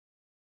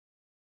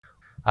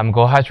I'm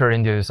go ahead to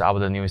introduce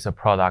our newest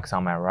products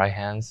on my right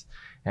hands,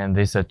 and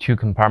these are 2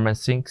 compartment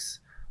sinks.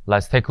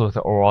 Let's take a look at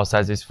the overall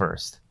sizes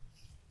first.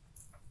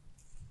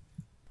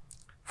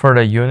 For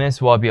the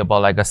units, will be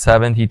about like a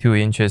 72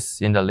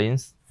 inches in the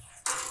length,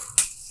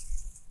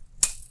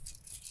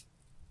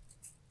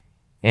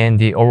 and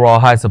the overall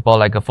height is about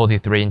like a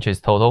 43 inches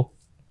total.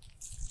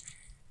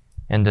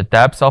 And the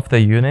depth of the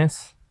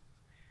units,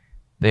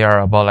 they are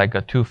about like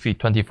a 2 feet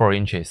 24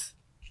 inches.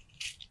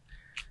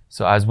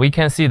 So as we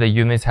can see, the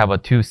units have a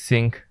 2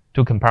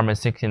 compartment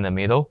sink in the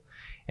middle,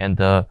 and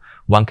the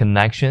 1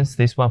 connections,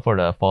 this one for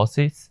the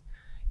faucets,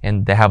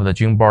 and they have the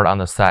gym board on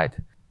the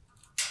side.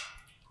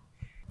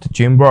 The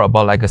gym board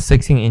about like a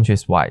 16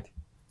 inches wide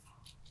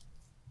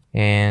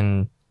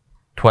and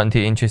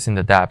 20 inches in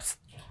the depth.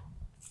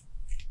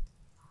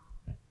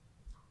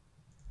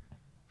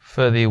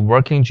 For the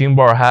working gym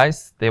board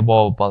heights, they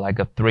will about like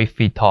a 3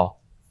 feet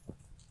tall.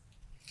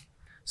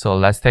 So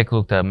let's take a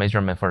look at the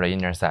measurement for the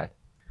inner side.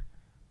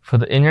 For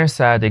the inner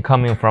side, they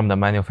coming from the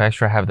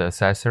manufacturer, have the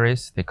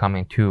accessories. They come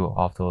in 2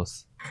 of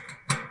those.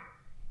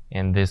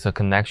 And there's a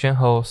connection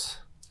hose.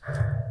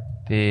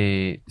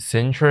 The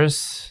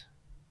centers,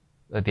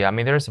 the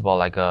diameter is about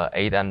like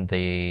 8 and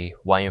the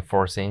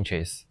 1/4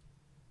 inches.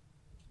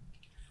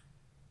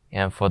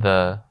 And for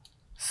the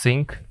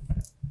sink,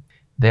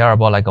 they are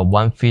about like a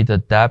 1 feet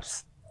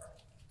depth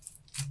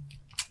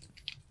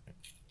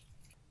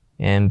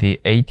and the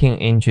 18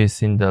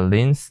 inches in the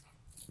length.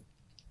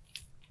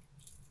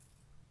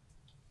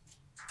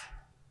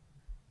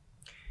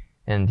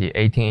 And the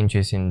 18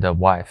 inches in the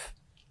width.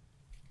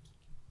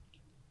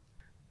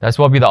 That's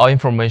what will be the all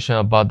information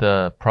about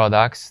the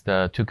products,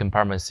 the 2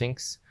 compartment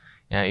sinks.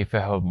 And if you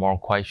have more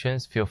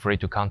questions, feel free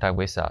to contact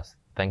with us.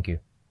 Thank you.